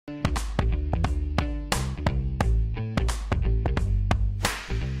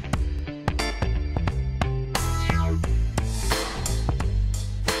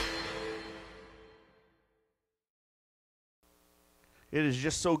It is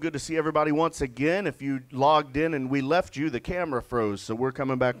just so good to see everybody once again. If you logged in and we left you, the camera froze. So we're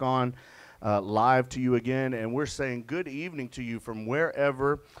coming back on live to you again, and we're saying good evening to you from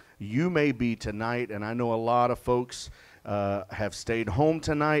wherever you may be tonight. And I know a lot of folks have stayed home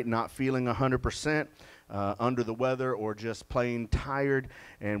tonight, not feeling 100%. Under the weather or just plain tired,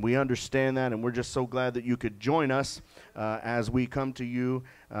 and we understand that, and we're just so glad that you could join us as we come to you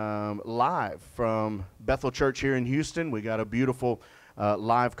live from Bethel Church here in Houston. We got a beautiful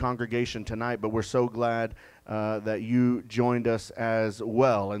live congregation tonight, but we're so glad that you joined us as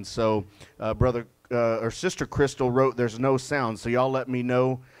well. And so brother or Sister Crystal wrote there's no sound, so y'all let me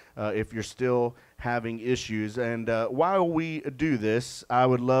know if you're still having issues. And while we do this, I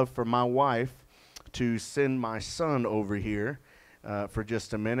would love for my wife to send my son over here for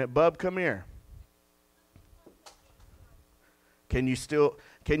just a minute. Bub, come here. Can you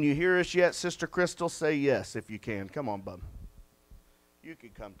hear us yet, Sister Crystal? Say yes if you can. Come on, Bub. You can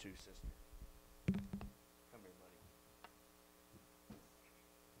come too, sister. Come here, buddy.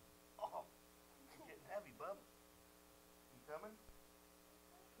 Oh, you're getting heavy, Bub. You coming?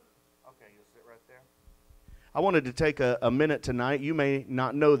 Okay, you'll sit right there. I wanted to take a minute tonight. You may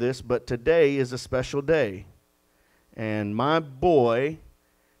not know this, but today is a special day. And my boy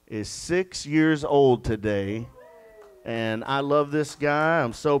is 6 years old today. And I love this guy.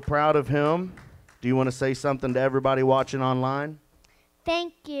 I'm so proud of him. Do you want to say something to everybody watching online?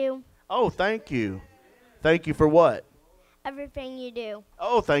 Thank you. Oh, thank you. Thank you for what? Everything you do.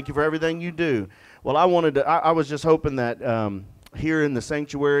 Oh, thank you for everything you do. Well, I was just hoping that here in the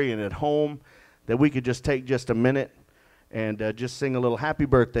sanctuary and at home, that we could just take just a minute and just sing a little happy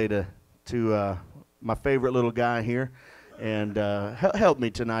birthday to my favorite little guy here. And help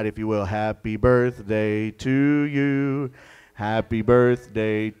me tonight, if you will. Happy birthday to you. Happy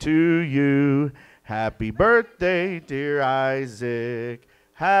birthday to you. Happy birthday, dear Isaac.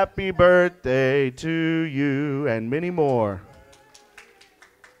 Happy birthday to you. And many more.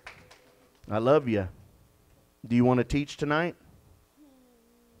 I love you. Do you want to teach tonight?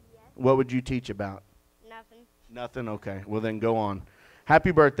 What would you teach about? Nothing. Nothing? Okay. Well, then go on.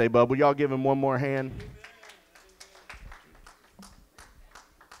 Happy birthday, bub. Will y'all give him one more hand?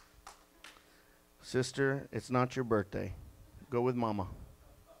 Sister, it's not your birthday. Go with Mama.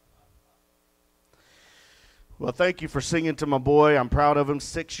 Well, thank you for singing to my boy. I'm proud of him.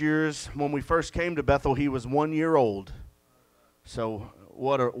 6 years. When we first came to Bethel, he was 1 year old. So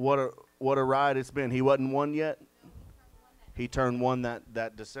what a ride it's been. He wasn't one yet? He turned one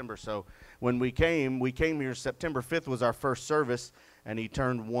that December. So when we came here, September 5th was our first service, and he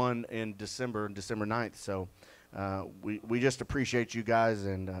turned one in December 9th. So we just appreciate you guys,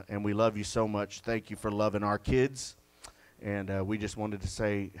 and we love you so much. Thank you for loving our kids. And we just wanted to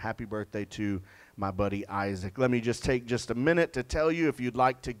say happy birthday to my buddy Isaac. Let me just take just a minute to tell you if you'd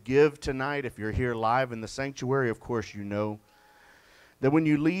like to give tonight, if you're here live in the sanctuary, of course you know that when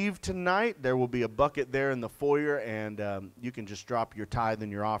you leave tonight, there will be a bucket there in the foyer, and you can just drop your tithe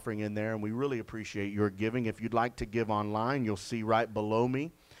and your offering in there, and we really appreciate your giving. If you'd like to give online, you'll see right below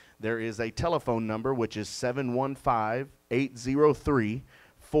me, there is a telephone number, which is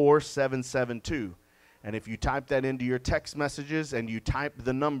 715-803-4772. And if you type that into your text messages and you type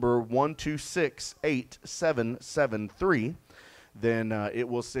the number 1268773, then it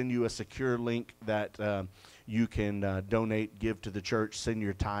will send you a secure link that you can donate, give to the church, send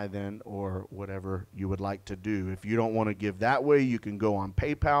your tithe in, or whatever you would like to do. If you don't want to give that way, you can go on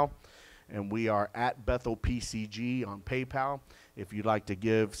PayPal, and we are at Bethel PCG on PayPal. If you'd like to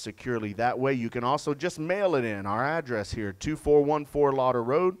give securely that way, you can also just mail it in. Our address here, 2414 Lauder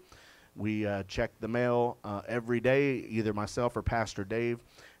Road. We check the mail every day, either myself or Pastor Dave,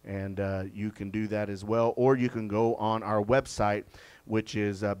 and you can do that as well. Or you can go on our website, which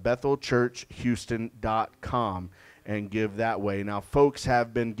is BethelChurchHouston.com, and give that way. Now, folks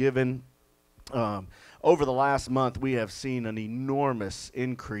have been given, over the last month, we have seen an enormous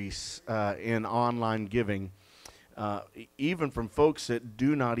increase in online giving, even from folks that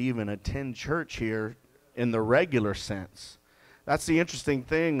do not even attend church here in the regular sense. That's the interesting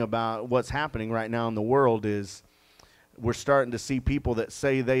thing about what's happening right now in the world is we're starting to see people that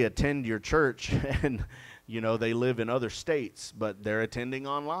say they attend your church and, you know, they live in other states, but they're attending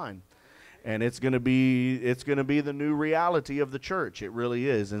online. And it's going to be the new reality of the church. It really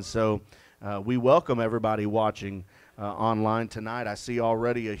is. And so we welcome everybody watching online tonight. I see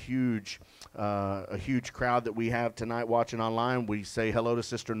already a huge crowd that we have tonight watching online. We say hello to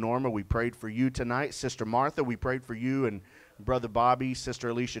Sister Norma. We prayed for you tonight. Sister Martha, we prayed for you, and Brother Bobby. Sister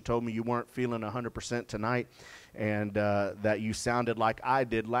Alicia told me you weren't feeling 100% tonight, and that you sounded like I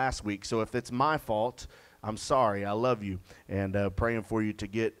did last week. So if it's my fault, I'm sorry. I love you, and praying for you to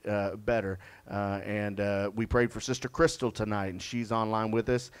get better. And we prayed for Sister Crystal tonight, and she's online with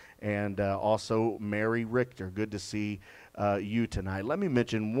us, and also Mary Richter. Good to see you tonight. Let me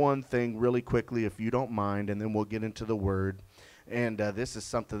mention one thing really quickly, if you don't mind, and then we'll get into the Word. And this is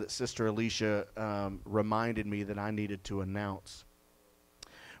something that Sister Alicia reminded me that I needed to announce.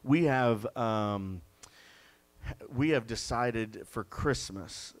 We have decided for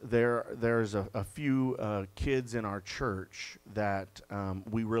Christmas, there's a few kids in our church that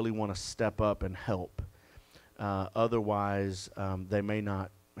we really want to step up and help. Otherwise, they may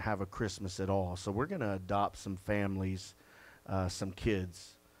not have a Christmas at all. So we're going to adopt some families, some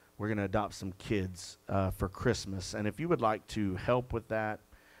kids. We're going to adopt some kids for Christmas. And if you would like to help with that,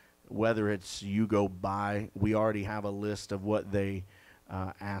 whether it's you go by, we already have a list of what they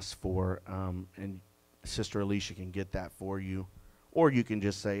ask for, and Sister Alicia can get that for you. Or you can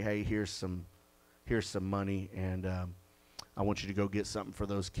just say, hey, here's some money, and I want you to go get something for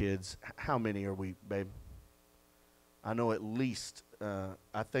those kids. How many are we, babe? I know at least,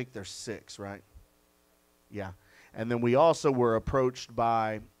 I think there's 6, right? Yeah. And then we also were approached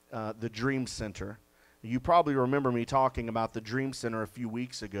by the Dream Center. You probably remember me talking about the Dream Center a few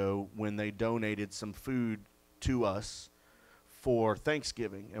weeks ago when they donated some food to us for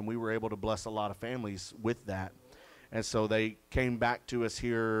Thanksgiving, and we were able to bless a lot of families with that. And so they came back to us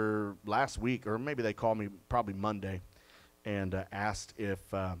here last week, or maybe they called me probably Monday, and asked if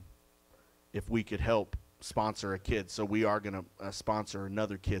we could help sponsor a kid. So we are going to sponsor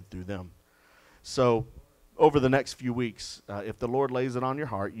another kid through them. So over the next few weeks, if the Lord lays it on your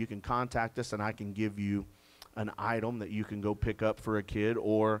heart, you can contact us, and I can give you an item that you can go pick up for a kid.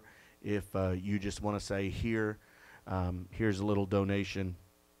 Or if you just want to say, here's a little donation.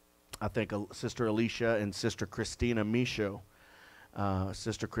 I think Sister Alicia and Sister Christina Michaud,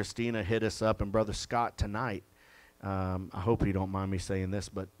 Sister Christina hit us up, and Brother Scott tonight. I hope you don't mind me saying this,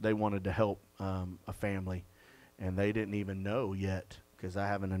 but they wanted to help a family, and they didn't even know yet, because I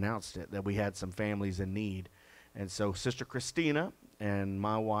haven't announced it, that we had some families in need. And so Sister Christina and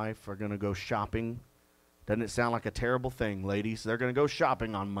my wife are going to go shopping. Doesn't it sound like a terrible thing, ladies? They're going to go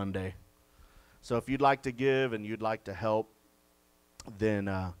shopping on Monday. So if you'd like to give and you'd like to help,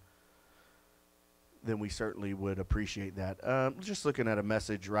 then we certainly would appreciate that. Just looking at a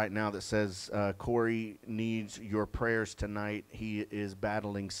message right now that says, Corey needs your prayers tonight. He is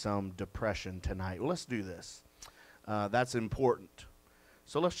battling some depression tonight. Well, let's do this. That's important.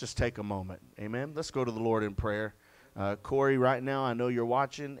 So let's just take a moment. Amen. Let's go to the Lord in prayer. Corey, right now, I know you're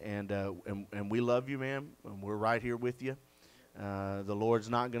watching, and we love you, ma'am. And we're right here with you. The Lord's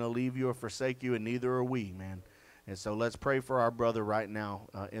not going to leave you or forsake you, and neither are we, man. And so let's pray for our brother right now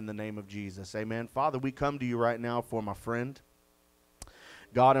in the name of Jesus. Amen. Father, we come to you right now for my friend,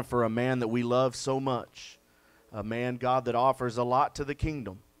 God, and for a man that we love so much. A man, God, that offers a lot to the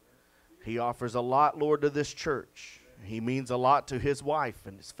kingdom. He offers a lot, Lord, to this church. He means a lot to his wife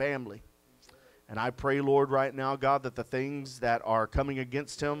and his family. And I pray, Lord, right now, God, that the things that are coming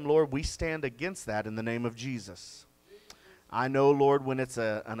against him, Lord, we stand against that in the name of Jesus. I know, Lord, when it's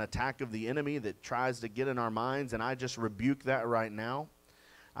an attack of the enemy that tries to get in our minds, and I just rebuke that right now.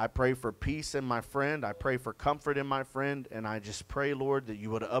 I pray for peace in my friend. I pray for comfort in my friend. And I just pray, Lord, that you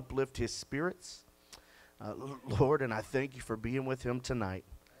would uplift his spirits. Lord, and I thank you for being with him tonight.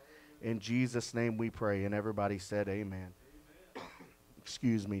 In Jesus' name we pray. And everybody said amen.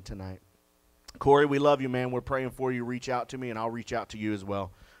 Excuse me tonight. Corey, we love you, man. We're praying for you. Reach out to me, and I'll reach out to you as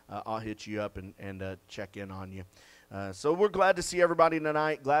well. I'll hit you up and check in on you. So we're glad to see everybody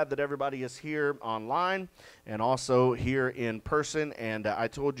tonight. Glad that everybody is here online and also here in person. And I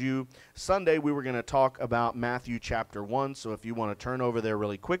told you Sunday we were going to talk about Matthew chapter 1. So if you want to turn over there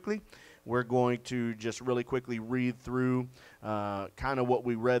really quickly, we're going to just really quickly read through kind of what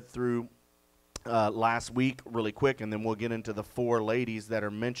we read through last week really quick. And then we'll get into the 4 ladies that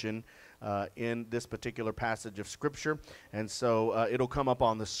are mentioned in this particular passage of Scripture. And so it'll come up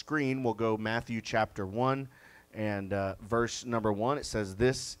on the screen. We'll go Matthew chapter 1. And verse number 1, it says,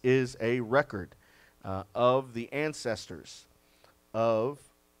 "This is a record of the ancestors of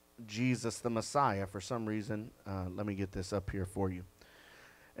Jesus the Messiah." For some reason, let me get this up here for you.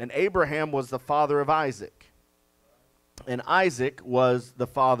 "And Abraham was the father of Isaac, and Isaac was the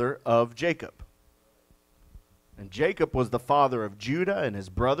father of Jacob. And Jacob was the father of Judah and his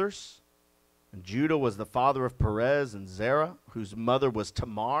brothers. And Judah was the father of Perez and Zerah, whose mother was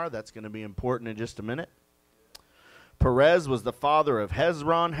Tamar." That's going to be important in just a minute. "Perez was the father of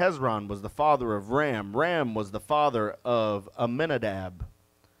Hezron. Hezron was the father of Ram. Ram was the father of Amminadab.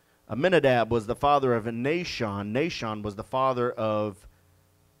 Amminadab was the father of Nahshon. Nahshon was the father of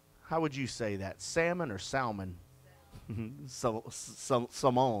How would you say that? Salmon or salmon?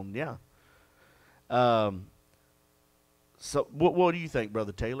 Salmon, yeah. Um, so what do you think,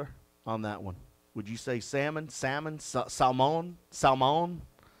 Brother Taylor, on that one? Would you say salmon, salmon? That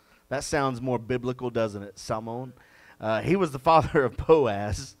sounds more biblical, doesn't it? Salmon. He was the father of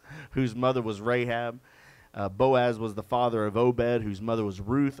Boaz, whose mother was Rahab. Boaz was the father of Obed, whose mother was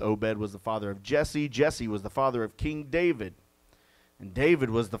Ruth. Obed was the father of Jesse. Jesse was the father of King David. And David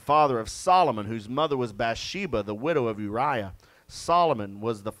was the father of Solomon, whose mother was Bathsheba, the widow of Uriah. Solomon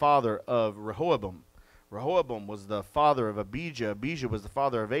was the father of Rehoboam. Rehoboam was the father of Abijah. Abijah was the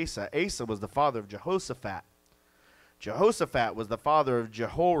father of Asa. Asa was the father of Jehoshaphat. Jehoshaphat was the father of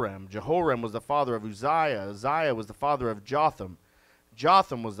Jehoram. Jehoram was the father of Uzziah. Uzziah was the father of Jotham.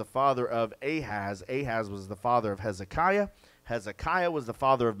 Jotham was the father of Ahaz. Ahaz was the father of Hezekiah. Hezekiah was the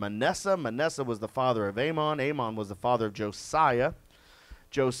father of Manasseh. Manasseh was the father of Amon. Amon was the father of Josiah.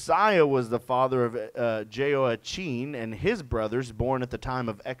 Josiah was the father of Jehoiachin and his brothers, born at the time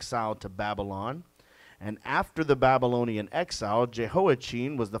of exile to Babylon. And after the Babylonian exile,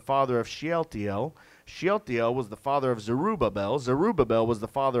 Jehoiachin was the father of Shealtiel. Shealtiel was the father of Zerubbabel. Zerubbabel was the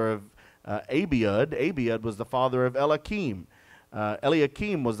father of Abiud. Abiud was the father of Eliakim.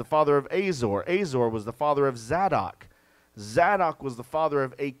 Eliakim was the father of Azor. Azor was the father of Zadok. Zadok was the father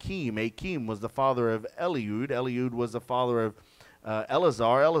of Achim. Achim was the father of Eliud. Eliud was the father of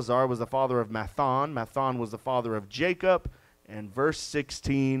Eleazar. Eleazar was the father of Mathan. Mathan was the father of Jacob. And verse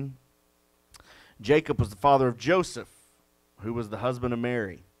 16, Jacob was the father of Joseph, who was the husband of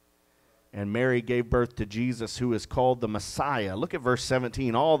Mary. And Mary gave birth to Jesus, who is called the Messiah. Look at verse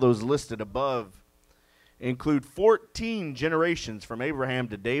 17. All those listed above include 14 generations from Abraham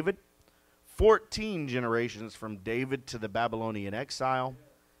to David, 14 generations from David to the Babylonian exile,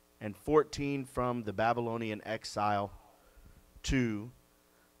 and 14 from the Babylonian exile to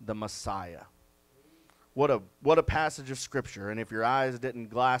the Messiah. What a passage of Scripture. And if your eyes didn't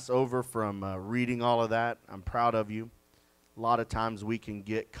glass over from reading all of that, I'm proud of you. A lot of times we can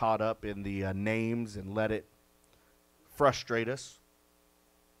get caught up in the names and let it frustrate us.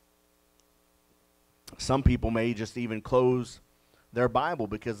 Some people may just even close their Bible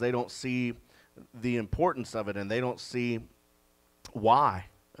because they don't see the importance of it, and they don't see why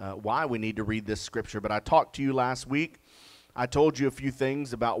we need to read this Scripture. But I talked to you last week. I told you a few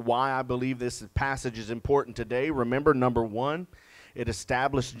things about why I believe this passage is important today. Remember, number one, it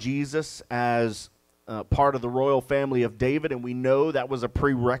established Jesus as part of the royal family of David, and we know that was a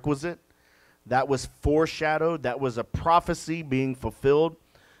prerequisite. That was foreshadowed. That was a prophecy being fulfilled,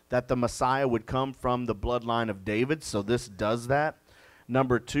 that the Messiah would come from the bloodline of David. So this does that.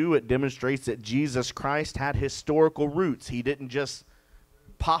 Number two, it demonstrates that Jesus Christ had historical roots. He didn't just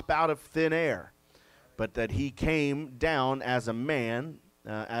pop out of thin air, but that he came down as a man,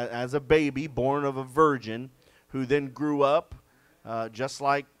 as a baby born of a virgin, who then grew up just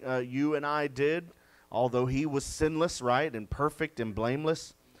like you and I did, although he was sinless, right, and perfect and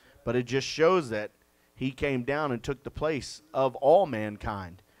blameless. But it just shows that he came down and took the place of all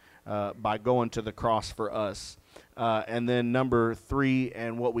mankind by going to the cross for us. And then number three,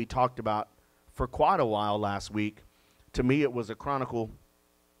 and what we talked about for quite a while last week, to me it was a chronicle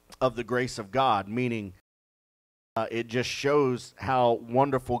of the grace of God, meaning it just shows how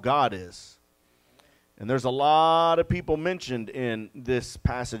wonderful God is. And there's a lot of people mentioned in this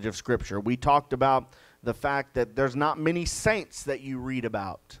passage of Scripture. We talked about the fact that there's not many saints that you read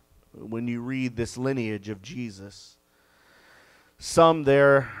about when you read this lineage of Jesus. Some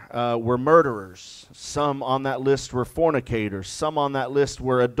there were murderers. Some on that list were fornicators. Some on that list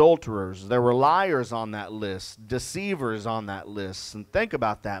were adulterers. There were liars on that list, deceivers on that list. And think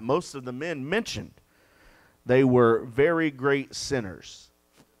about that. Most of the men mentioned, they were very great sinners.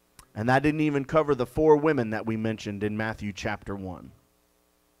 And that didn't even cover the 4 women that we mentioned in Matthew chapter 1.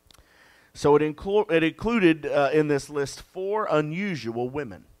 So it included in this list 4 unusual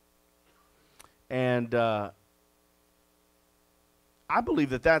women. And I believe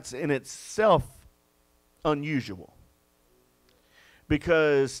that that's in itself unusual.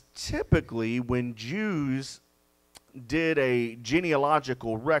 Because typically when Jews did a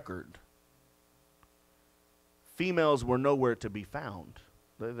genealogical record, females were nowhere to be found.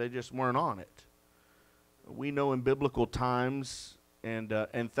 They just weren't on it. We know in biblical times, and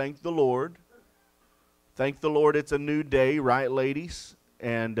thank the Lord. Thank the Lord it's a new day, right, ladies?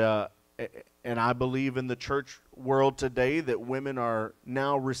 And I believe in the church world today that women are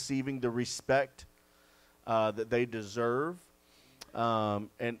now receiving the respect that they deserve. But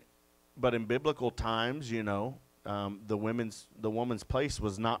in biblical times, you know, the woman's place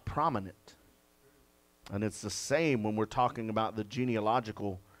was not prominent. And it's the same when we're talking about the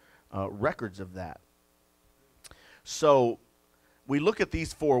genealogical records of that. So we look at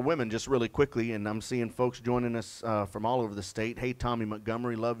these four women just really quickly, and I'm seeing folks joining us from all over the state. Hey, Tommy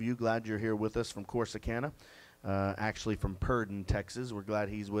Montgomery, love you. Glad you're here with us from Corsicana, actually from Purdon, Texas. We're glad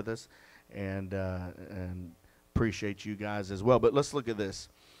he's with us, and appreciate you guys as well. But let's look at this.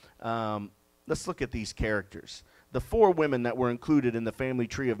 Let's look at these characters. The four women that were included in the family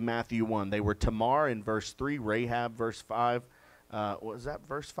tree of Matthew 1, they were Tamar in verse 3, Rahab, verse 5. Was that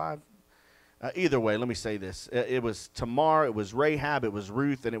verse 5? Either way, let me say this. It was Tamar, it was Rahab, it was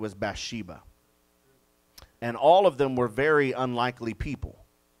Ruth, and it was Bathsheba. And all of them were very unlikely people.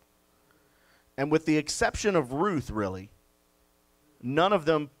 And with the exception of Ruth, really, none of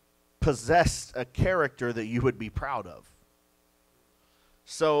them possessed a character that you would be proud of.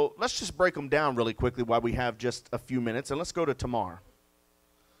 So let's just break them down really quickly while we have just a few minutes, and let's go to Tamar.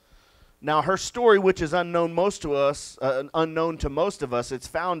 Now, her story, which is unknown to most of us, it's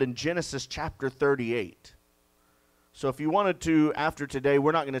found in Genesis chapter 38. So if you wanted to, after today,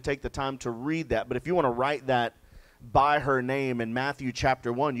 we're not going to take the time to read that, but if you want to write that by her name in Matthew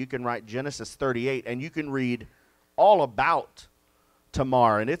chapter 1, you can write Genesis 38, and you can read all about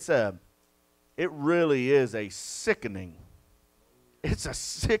Tamar. And it really is a sickening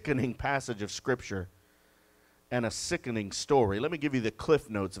passage of Scripture and a sickening story. Let me give you the Cliff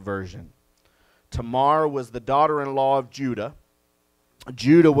Notes version. Tamar was the daughter-in-law of Judah.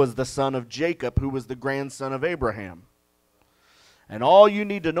 Judah was the son of Jacob, who was the grandson of Abraham. And all you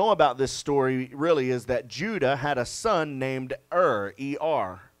need to know about this story really is that Judah had a son named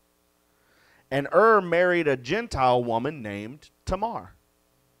E-R. And married a Gentile woman named Tamar.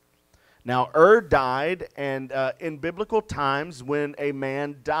 Now, died, and in biblical times, when a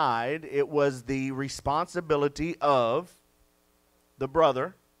man died, it was the responsibility of the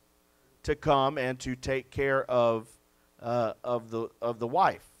brother to come and to take care of the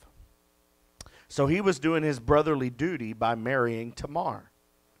wife. So he was doing his brotherly duty by marrying Tamar.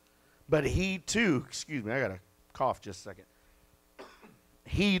 But he too, excuse me, I got to cough just a second.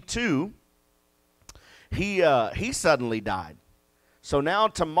 He too, he suddenly died. So now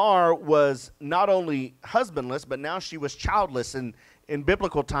Tamar was not only husbandless, but now she was childless. And in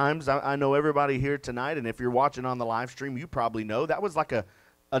biblical times, I know everybody here tonight, and if you're watching on the live stream, you probably know, that was like a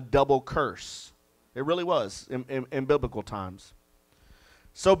double curse. It really was in biblical times.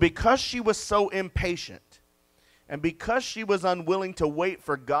 So because she was so impatient, and because she was unwilling to wait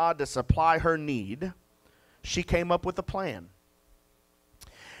for God to supply her need, she came up with a plan.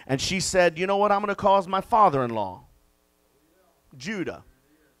 And she said, you know what, I'm going to cause my father-in-law, Judah,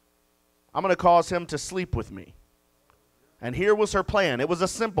 I'm going to cause him to sleep with me. And here was her plan. It was a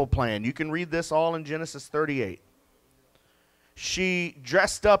simple plan. You can read this all in Genesis 38. She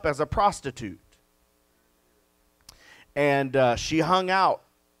dressed up as a prostitute. And she hung out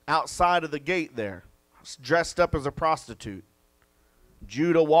outside of the gate there, dressed up as a prostitute.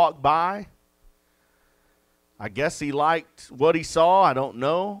 Judah walked by. I guess he liked what he saw. I don't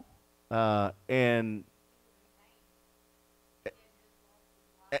know. And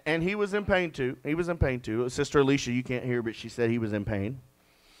he was in pain too. He was in pain too. Sister Alicia, you can't hear, but she said he was in pain.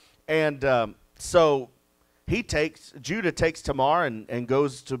 And so Judah takes Tamar and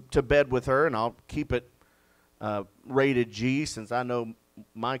goes to bed with her, and I'll keep it rated G, since I know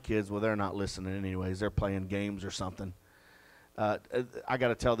my kids, well, they're not listening anyways. They're playing games or something. I got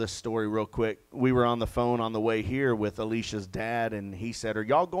to tell this story real quick. We were on the phone on the way here with Alicia's dad, and he said, are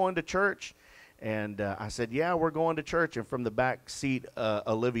y'all going to church? And I said, yeah, we're going to church. And from the back seat,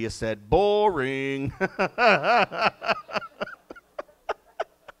 Olivia said, boring.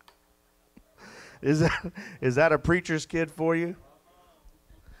 Is that a preacher's kid for you?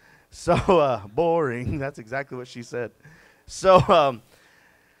 So, boring. That's exactly what she said. So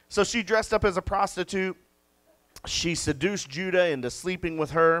she dressed up as a prostitute. She seduced Judah into sleeping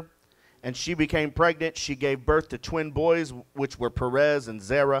with her, and she became pregnant. She gave birth to twin boys, which were Perez and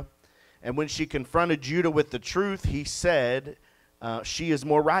Zerah. And when she confronted Judah with the truth, he said, she is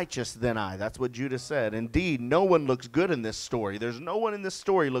more righteous than I. That's what Judah said. Indeed, no one looks good in this story. There's no one in this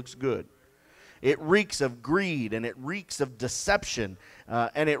story looks good. It reeks of greed, and it reeks of deception,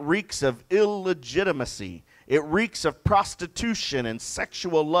 and it reeks of illegitimacy. It reeks of prostitution and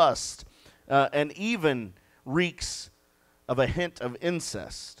sexual lust, and even reeks of a hint of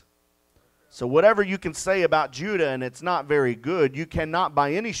incest. So whatever you can say about Judah, and it's not very good, you cannot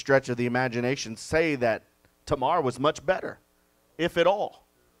by any stretch of the imagination say that Tamar was much better, if at all.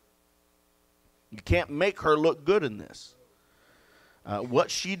 You can't make her look good in this. What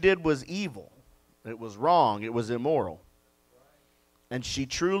she did was evil. It was wrong. It was immoral. And she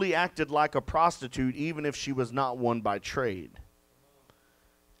truly acted like a prostitute, even if she was not one by trade.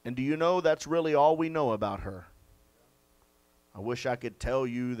 And do you know that's really all we know about her? I wish I could tell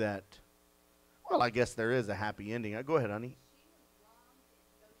you that, well, I guess there is a happy ending. Go ahead, honey.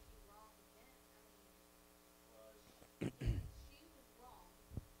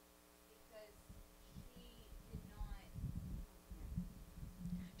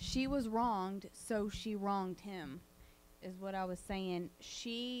 She was wronged, so she wronged him, is what I was saying.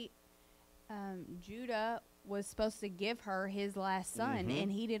 Judah was supposed to give her his last son,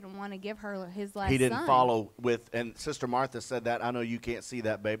 and he didn't want to give her his last son. He didn't follow with, and Sister Martha said that. I know you can't see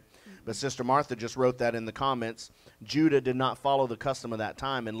that, babe, but Sister Martha just wrote that in the comments. Judah did not follow the custom of that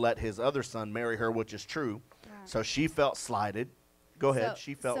time and let his other son marry her, which is true. Right. So she felt slighted. Go ahead.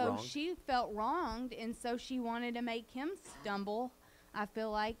 She felt wronged. So she felt wronged, and so she wanted to make him stumble, I feel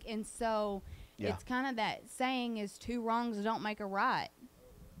like. And so it's kind of that saying is two wrongs don't make a right.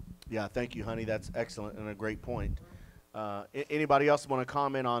 Yeah, thank you, honey. That's excellent and a great point. Anybody else want to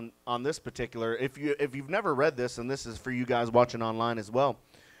comment on this particular? If you've never read this, and this is for you guys watching online as well,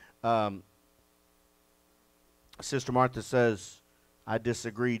 Sister Martha says, I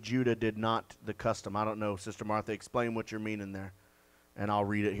disagree. Judah did not the custom. I don't know, Sister Martha, explain what you're meaning there, and I'll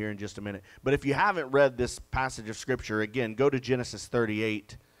read it here in just a minute. But if you haven't read this passage of Scripture, again, go to Genesis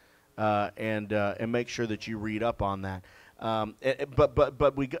 38 and make sure that you read up on that.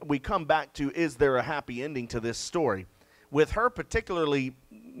 But we come back to, is there a happy ending to this story? With her particularly,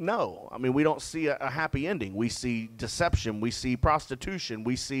 no. I mean, we don't see a happy ending. We see deception. We see prostitution.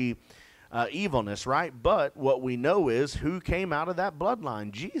 We see evilness, right? But what we know is who came out of that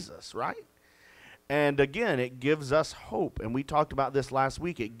bloodline? Jesus, right? And again, it gives us hope. And we talked about this last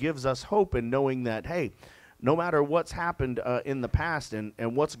week. It gives us hope in knowing that, hey, no matter what's happened in the past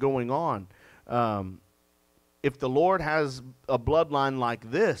and what's going on, if the Lord has a bloodline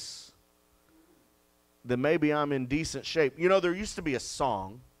like this, then maybe I'm in decent shape. You know, there used to be a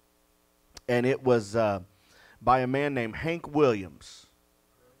song, and it was by a man named Hank Williams.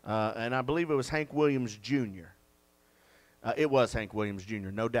 And I believe it was Hank Williams Jr. It was Hank Williams Jr.,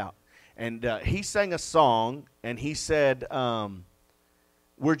 no doubt. And he sang a song, and he said,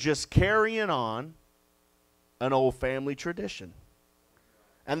 we're just carrying on an old family tradition.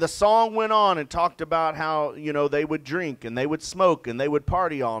 And the song went on and talked about how, you know, they would drink and they would smoke and they would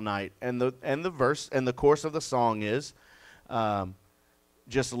party all night. And the verse and the chorus of the song is,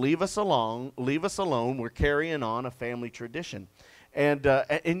 just leave us alone. We're carrying on a family tradition. And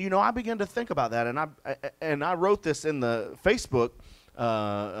you know, I began to think about that, and I wrote this in the Facebook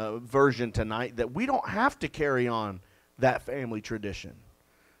version tonight, that we don't have to carry on that family tradition.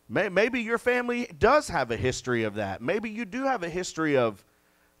 Maybe your family does have a history of that. Maybe you do have a history of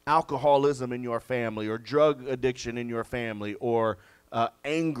alcoholism in your family, or drug addiction in your family, or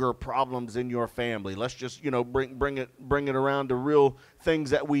anger problems in your family. Let's just, you know, bring it around to real things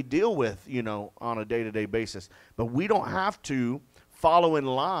that we deal with, you know, on a day-to-day basis. But we don't have to follow in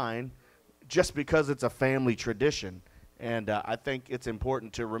line just because it's a family tradition. And I think it's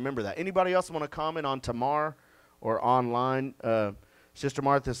important to remember that. Anybody else want to comment on Tamar or online? Sister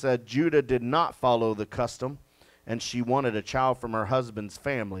Martha said Judah did not follow the custom, and she wanted a child from her husband's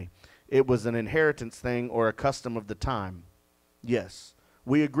family. It was an inheritance thing or a custom of the time. Yes,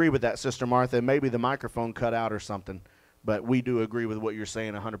 we agree with that, Sister Martha. Maybe the microphone cut out or something, but we do agree with what you're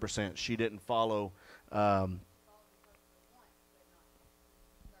saying 100%. She didn't follow.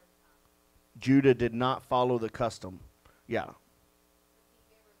 Judah did not follow the custom. Yeah.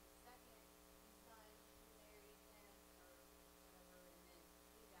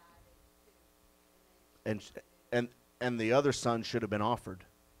 And the other son should have been offered.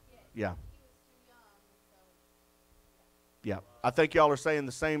 Yeah. Yeah. I think y'all are saying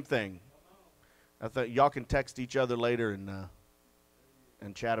the same thing. I think y'all can text each other later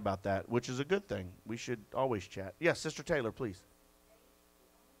and chat about that, which is a good thing. We should always chat. Yes, Sister Taylor, please.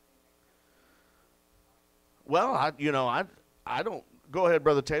 Well, I don't. Go ahead,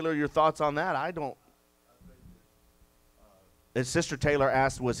 Brother Taylor. Your thoughts on that? I don't. As Sister Taylor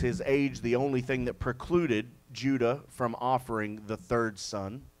asked, was his age the only thing that precluded Judah from offering the third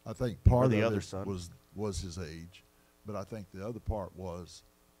son? I think part of the it other son was his age, but I think the other part was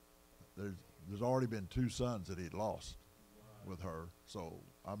there's already been two sons that he'd lost with her, so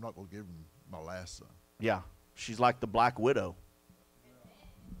I'm not going to give him my last son. Yeah, she's like the Black Widow.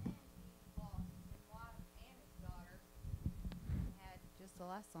 Just the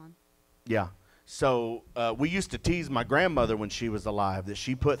last son. Yeah. So we used to tease my grandmother when she was alive that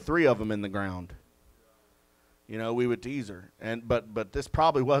she put 3 of them in the ground. You know, we would tease her, but this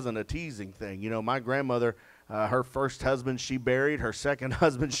probably wasn't a teasing thing. You know, my grandmother, Her first husband she buried, her second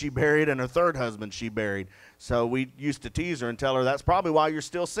husband she buried, and her third husband she buried. So we used to tease her and tell her that's probably why you're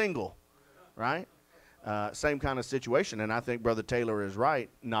still single, right? Same kind of situation, and I think Brother Taylor is right.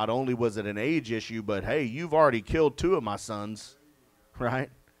 Not only was it an age issue, but, hey, you've already killed 2 of my sons, right?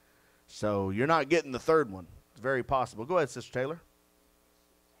 So you're not getting the third one. It's very possible. Go ahead, Sister Taylor.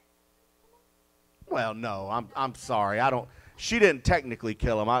 Well, no, I'm sorry. She didn't technically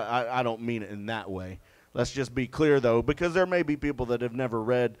kill him. I don't mean it in that way. Let's just be clear, though, because there may be people that have never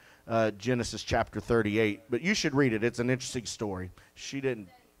read Genesis chapter 38, but you should read it. It's an interesting story. She didn't.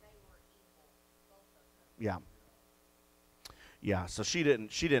 Yeah. Yeah, so she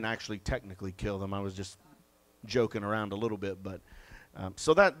didn't actually technically kill them. I was just joking around a little bit, but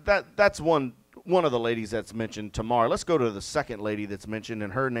so that's one of the ladies that's mentioned tomorrow. Let's go to the second lady that's mentioned,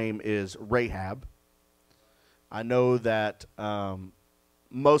 and her name is Rahab. I know that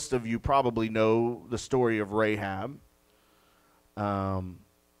most of you probably know the story of Rahab.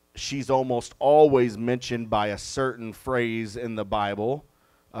 She's almost always mentioned by a certain phrase in the Bible,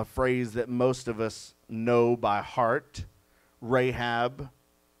 a phrase that most of us know by heart. Rahab,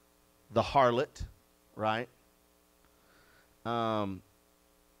 the harlot, right? But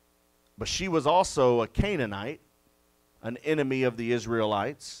she was also a Canaanite, an enemy of the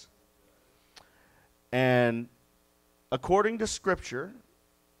Israelites. And according to Scripture,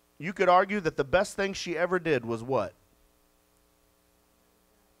 you could argue that the best thing she ever did was what?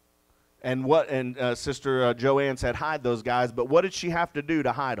 And Sister Joanne said, hide those guys. But what did she have to do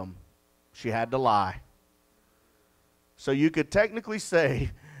to hide them? She had to lie. So you could technically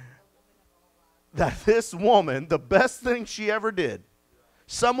say that this woman, the best thing she ever did,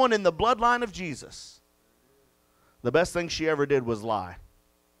 someone in the bloodline of Jesus, the best thing she ever did was lie.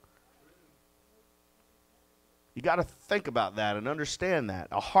 You got to think about that and understand that.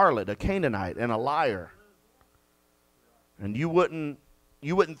 A harlot, a Canaanite, and a liar. And you wouldn't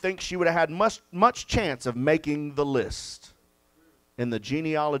think she would have had much chance of making the list in the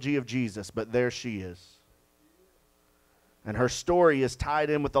genealogy of Jesus, but there she is. And her story is tied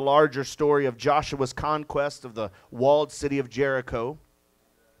in with the larger story of Joshua's conquest of the walled city of Jericho.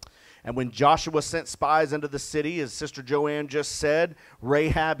 And when Joshua sent spies into the city, as Sister Joanne just said,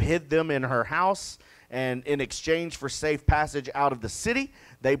 Rahab hid them in her house. And in exchange for safe passage out of the city,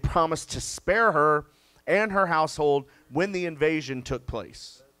 they promised to spare her and her household when the invasion took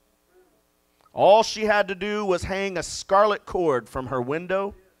place. All she had to do was hang a scarlet cord from her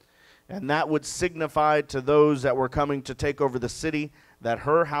window, and that would signify to those that were coming to take over the city that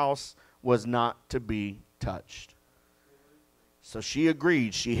her house was not to be touched. So she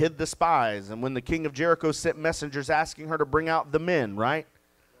agreed. She hid the spies. And when the king of Jericho sent messengers asking her to bring out the men, right?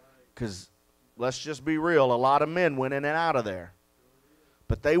 Because let's just be real, a lot of men went in and out of there.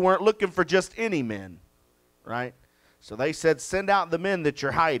 But they weren't looking for just any men, right? So they said, send out the men that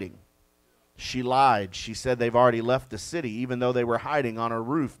you're hiding. She lied. She said they've already left the city, even though they were hiding on a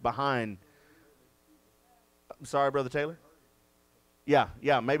roof behind. I'm sorry, Brother Taylor? Yeah,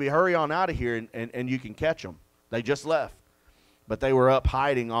 maybe hurry on out of here and you can catch them. They just left. But they were up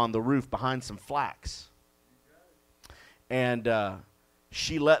hiding on the roof behind some flax. And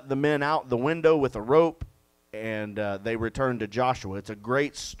she let the men out the window with a rope, and they returned to Joshua. It's a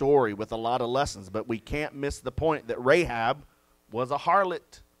great story with a lot of lessons, but we can't miss the point that Rahab was a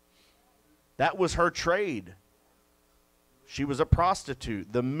harlot. That was her trade. She was a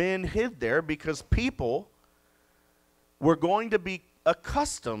prostitute. The men hid there because people were going to be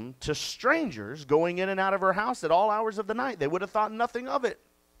accustomed to strangers going in and out of her house at all hours of the night. They would have thought nothing of it.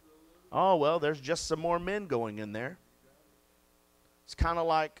 Oh, well, there's just some more men going in there. It's kind of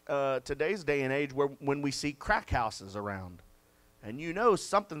like today's day and age when we see crack houses around. And you know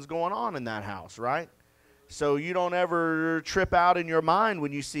something's going on in that house, right? So you don't ever trip out in your mind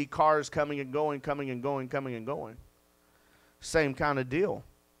when you see cars coming and going, coming and going, coming and going. Same kind of deal.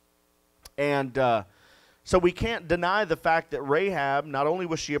 And so we can't deny the fact that Rahab, not only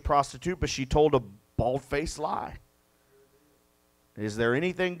was she a prostitute, but she told a bald-faced lie. Is there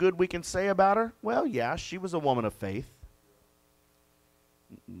anything good we can say about her? Well, yeah, she was a woman of faith.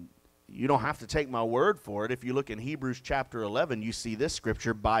 You don't have to take my word for it. If you look in Hebrews chapter 11, you see this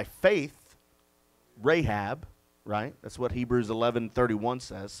scripture, by faith, Rahab, right? That's what Hebrews 11:31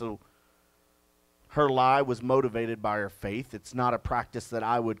 says. So her lie was motivated by her faith. It's not a practice that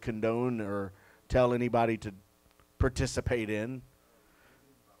I would condone or tell anybody to participate in.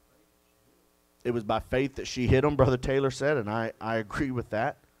 It was by faith that she hid them, Brother Taylor said, and I agree with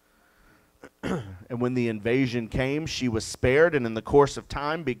that. And when the invasion came, she was spared, and in the course of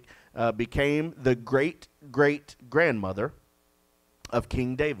time became the great-great-grandmother of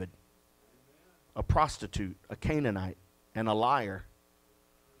King David. a prostitute, a Canaanite, and a liar,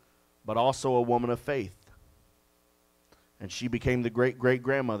 but also a woman of faith. And she became the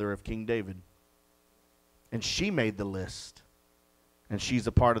great-great-grandmother of King David. And she made the list. And she's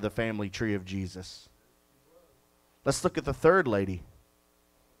a part of the family tree of Jesus. Let's look at the third lady.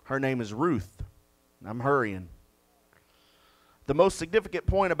 Her name is Ruth. I'm hurrying. The most significant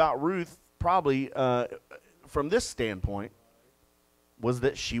point about Ruth, probably from this standpoint, was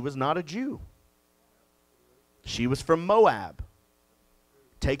that she was not a Jew. She was from Moab.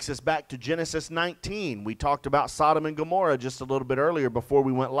 Takes us back to Genesis 19. We talked about Sodom and Gomorrah just a little bit earlier before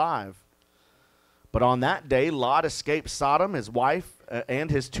we went live. But on that day, Lot escaped Sodom, his wife,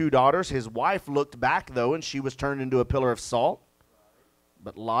 and his 2 daughters. His wife looked back, though, and she was turned into a pillar of salt.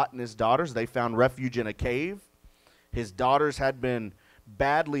 But Lot and his daughters, they found refuge in a cave. His daughters had been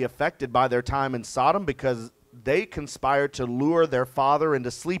badly affected by their time in Sodom because they conspired to lure their father into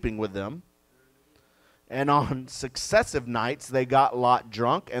sleeping with them. And on successive nights, they got Lot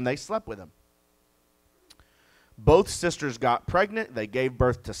drunk and they slept with him. Both sisters got pregnant. They gave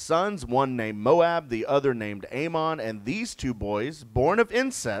birth to sons, one named Moab, the other named Ammon. And these 2 boys, born of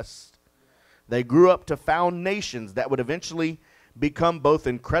incest, they grew up to found nations that would eventually become both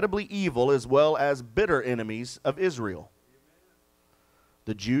incredibly evil as well as bitter enemies of Israel.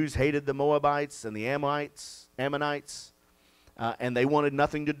 The Jews hated the Moabites and the Ammonites, and they wanted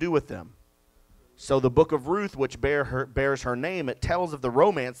nothing to do with them. So the book of Ruth, which bears her name, it tells of the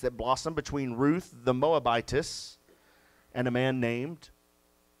romance that blossomed between Ruth the Moabitess and a man named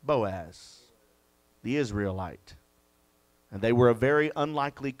Boaz, the Israelite. And they were a very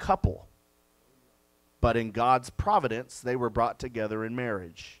unlikely couple. But in God's providence, they were brought together in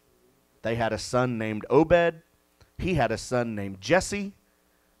marriage. They had a son named Obed. He had a son named Jesse.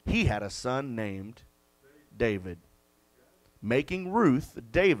 He had a son named David, making Ruth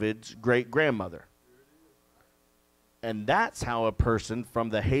David's great-grandmother. And that's how a person from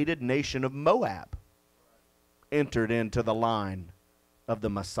the hated nation of Moab entered into the line of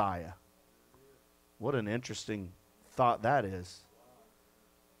the Messiah. What an interesting thought that is.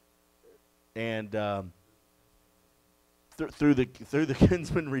 And through the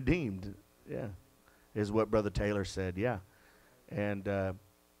kinsman redeemed, yeah, is what Brother Taylor said, yeah. And to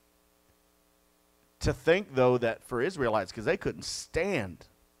think, though, that for Israelites, because they couldn't stand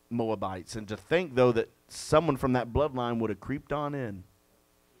Moabites, and to think, though, that someone from that bloodline would have creeped on in.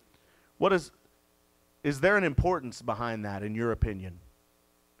 Is there an importance behind that, in your opinion?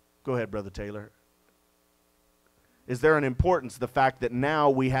 Go ahead, Brother Taylor. Is there an importance, the fact that now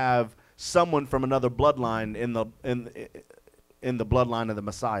we have someone from another bloodline in the bloodline of the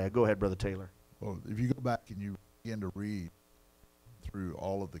Messiah? Go ahead, Brother Taylor. Well, if you go back and you begin to read through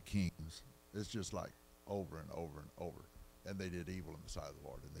all of the kings, it's just like over and over and over. And they did evil in the sight of the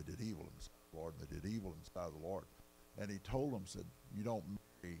Lord, and they did evil in the sight of the Lord, and they did evil in the sight of the Lord. And he told them, said, you don't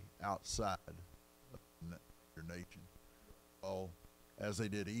marry outside of your nation. Well, as they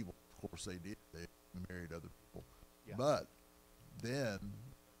did evil, of course they did. They married other people. Yeah. But then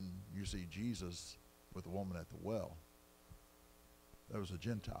you see Jesus with the woman at the well. That was a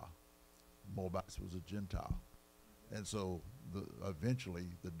Gentile. Moabites was a Gentile. And so eventually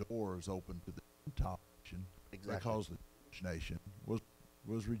the door is open to the Gentile nation, because the Jewish nation was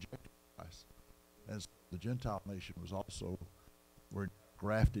rejected by Christ. And so the Gentile nation was also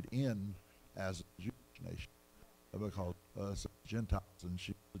grafted in as a Jewish nation, because Gentiles, and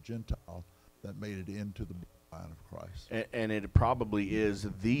she was a Gentile that made it into the bloodline of Christ. And it probably is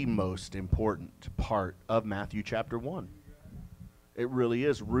the most important part of Matthew chapter 1. It really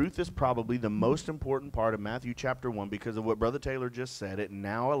is. Ruth is probably the most important part of Matthew chapter 1 because of what Brother Taylor just said. It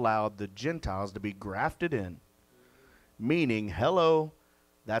now allowed the Gentiles to be grafted in, meaning, hello,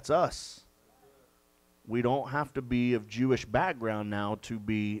 that's us. We don't have to be of Jewish background now to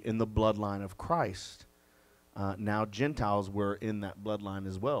be in the bloodline of Christ. Now Gentiles were in that bloodline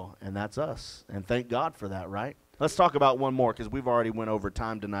as well, and that's us. And thank God for that, right? Let's talk about one more, because we've already went over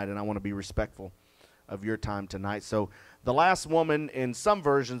time tonight, and I want to be respectful of your time tonight. So the last woman in some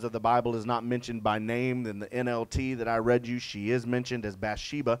versions of the Bible is not mentioned by name. In the NLT that I read you, she is mentioned as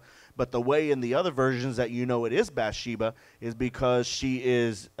Bathsheba. But the way in the other versions that you know it is Bathsheba is because she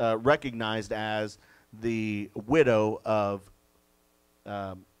is recognized as the widow of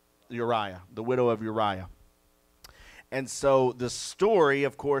Uriah, the widow of Uriah. And so the story,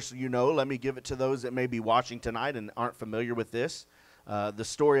 of course, you know, let me give it to those that may be watching tonight and aren't familiar with this. The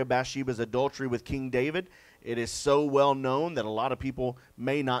story of Bathsheba's adultery with King David. It is so well known that a lot of people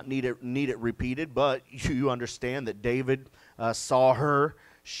may not need it repeated, but you understand that David saw her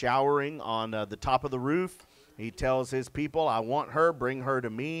showering on the top of the roof, He tells his people, I want her, bring her to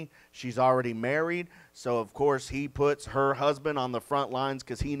me. She's already married. So, of course, he puts her husband on the front lines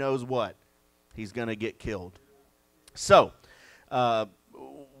because he knows what? He's going to get killed. So,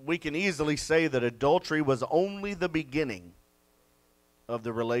 we can easily say that adultery was only the beginning of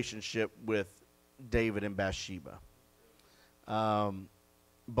the relationship with David and Bathsheba.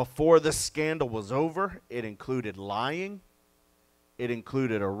 Before the scandal was over, it included lying, it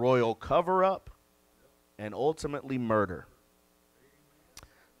included a royal cover-up, and ultimately murder.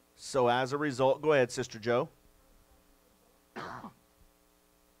 So as a result, go ahead, Sister Joe.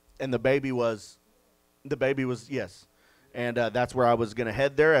 And the baby was, yes. And that's where I was going to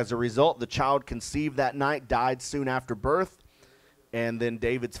head there. As a result, the child conceived that night, died soon after birth, and then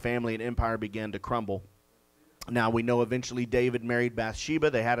David's family and empire began to crumble. Now, we know eventually David married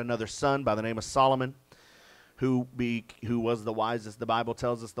Bathsheba. They had another son by the name of Solomon, who was the wisest, the Bible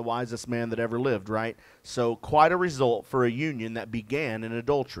tells us, the wisest man that ever lived, right? So quite a result for a union that began in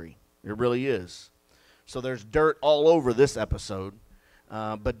adultery. It really is. So there's dirt all over this episode.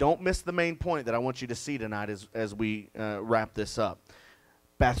 But don't miss the main point that I want you to see tonight as we wrap this up.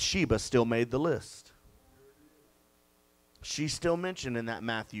 Bathsheba still made the list. She's still mentioned in that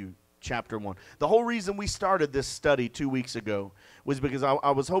Matthew chapter 1. The whole reason we started this study 2 weeks ago was because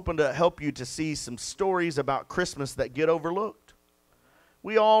I was hoping to help you to see some stories about Christmas that get overlooked.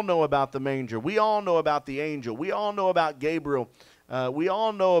 We all know about the manger. We all know about the angel. We all know about Gabriel. We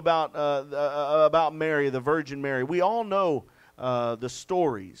all know about Mary, the Virgin Mary. We all know the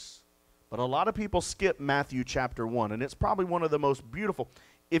stories. But a lot of people skip Matthew chapter 1, and it's probably one of the most beautiful.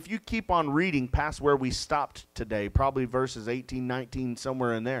 If you keep on reading past where we stopped today, probably verses 18, 19,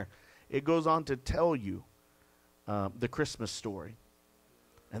 somewhere in there, it goes on to tell you the Christmas story.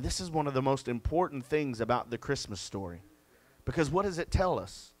 And this is one of the most important things about the Christmas story. Because what does it tell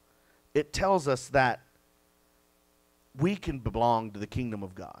us? It tells us that we can belong to the kingdom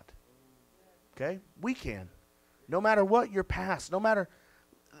of God. Okay? We can. No matter what your past, no matter,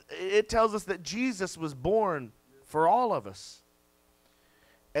 it tells us that Jesus was born for all of us.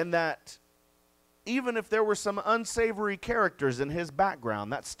 And that even if there were some unsavory characters in his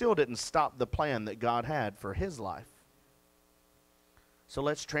background, that still didn't stop the plan that God had for his life. So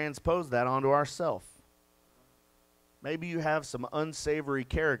let's transpose that onto ourselves. Maybe you have some unsavory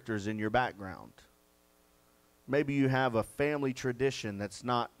characters in your background. Maybe you have a family tradition that's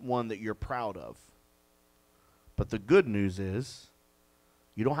not one that you're proud of. But the good news is,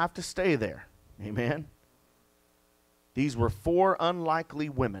 you don't have to stay there. Amen? These were 4 unlikely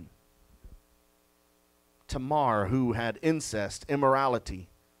women. Tamar, who had incest, immorality,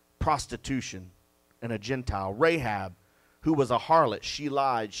 prostitution, and a Gentile. Rahab, who was a harlot. She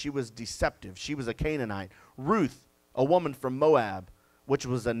lied. She was deceptive. She was a Canaanite. Ruth, a woman from Moab, which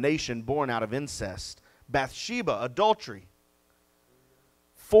was a nation born out of incest. Bathsheba, adultery.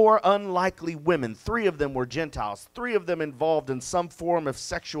 4 unlikely women. 3 of them were Gentiles. 3 of them involved in some form of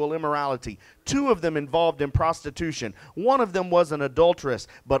sexual immorality. 2 of them involved in prostitution. 1 of them was an adulteress.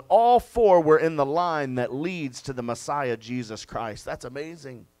 But all 4 were in the line that leads to the Messiah, Jesus Christ. That's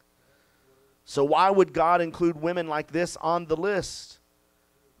amazing. So why would God include women like this on the list?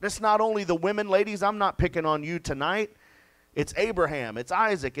 It's not only the women, ladies. I'm not picking on you tonight. It's Abraham, it's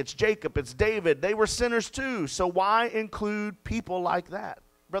Isaac, it's Jacob, it's David. They were sinners too. So why include people like that?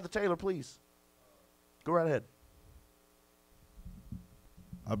 Brother Taylor, please. Go right ahead.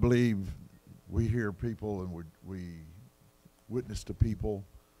 I believe we hear people and we witness to people,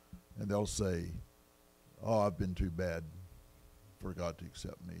 and they'll say, oh, I've been too bad for God to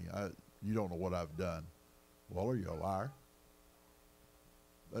accept me. You don't know what I've done. Well, are you a liar?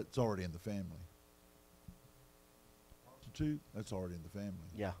 That's already in the family. Prostitute, that's already in the family.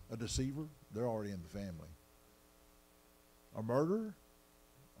 Yeah. A deceiver, they're already in the family. A murderer,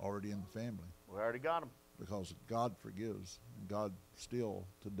 already in the family. We already got them. Because God forgives. And God still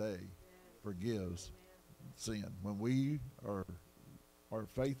today forgives sin. When we are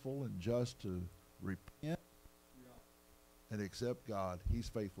faithful and just to repent and accept God, he's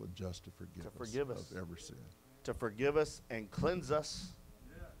faithful and just to forgive us of every sin. To forgive us and cleanse us.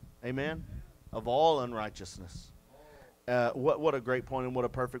 Amen. Of all unrighteousness. What a great point and what a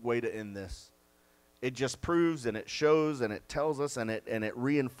perfect way to end this. It just proves and it shows and it tells us and it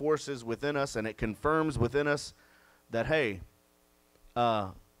reinforces within us and it confirms within us that, hey,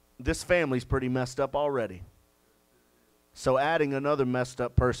 this family's pretty messed up already. So adding another messed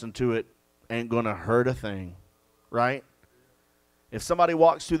up person to it ain't going to hurt a thing, right? If somebody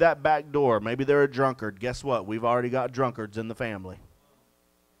walks through that back door, maybe they're a drunkard. Guess what? We've already got drunkards in the family,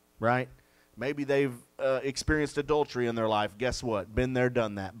 right? Maybe they've experienced adultery in their life. Guess what? Been there,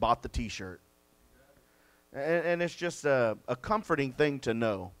 done that. Bought the t-shirt. And it's just a comforting thing to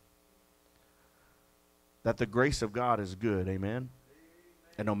know that the grace of God is good, amen?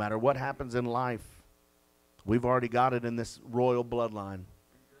 And no matter what happens in life, we've already got it in this royal bloodline.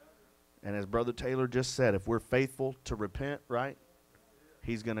 And as Brother Taylor just said, if we're faithful to repent, right,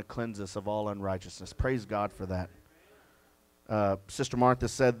 he's going to cleanse us of all unrighteousness. Praise God for that. Sister Martha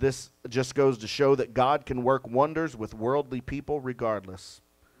said, this just goes to show that God can work wonders with worldly people regardless.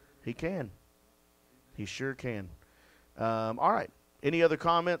 He can. He sure can. All right. Any other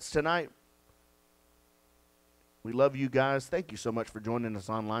comments tonight? We love you guys. Thank you so much for joining us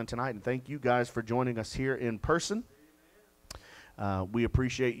online tonight, and thank you guys for joining us here in person. We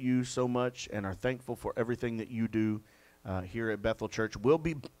appreciate you so much and are thankful for everything that you do here at Bethel Church. We'll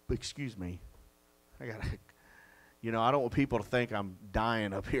be, excuse me, I got to, I don't want people to think I'm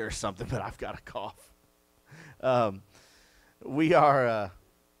dying up here or something, but I've got a cough.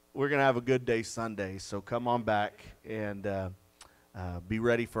 We're going to have a good day Sunday, so come on back and be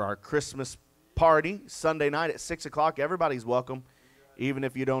ready for our Christmas party Sunday night at 6 o'clock. Everybody's welcome. Even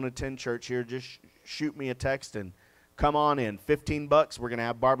if you don't attend church here, just shoot me a text and come on in. $15. We're going to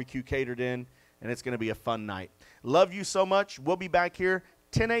have barbecue catered in, and it's going to be a fun night. Love you so much. We'll be back here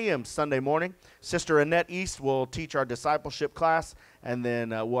 10 a.m. Sunday morning. Sister Annette East will teach our discipleship class, and then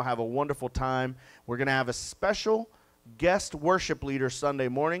we'll have a wonderful time. We're going to have a special guest worship leader Sunday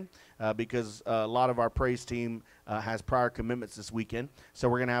morning because a lot of our praise team has prior commitments this weekend. So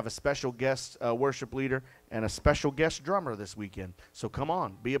we're going to have a special guest worship leader and a special guest drummer this weekend. So come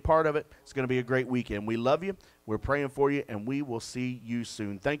on, be a part of it. It's going to be a great weekend. We love you. We're praying for you, and we will see you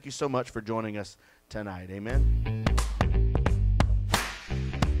soon. Thank you so much for joining us tonight. Amen.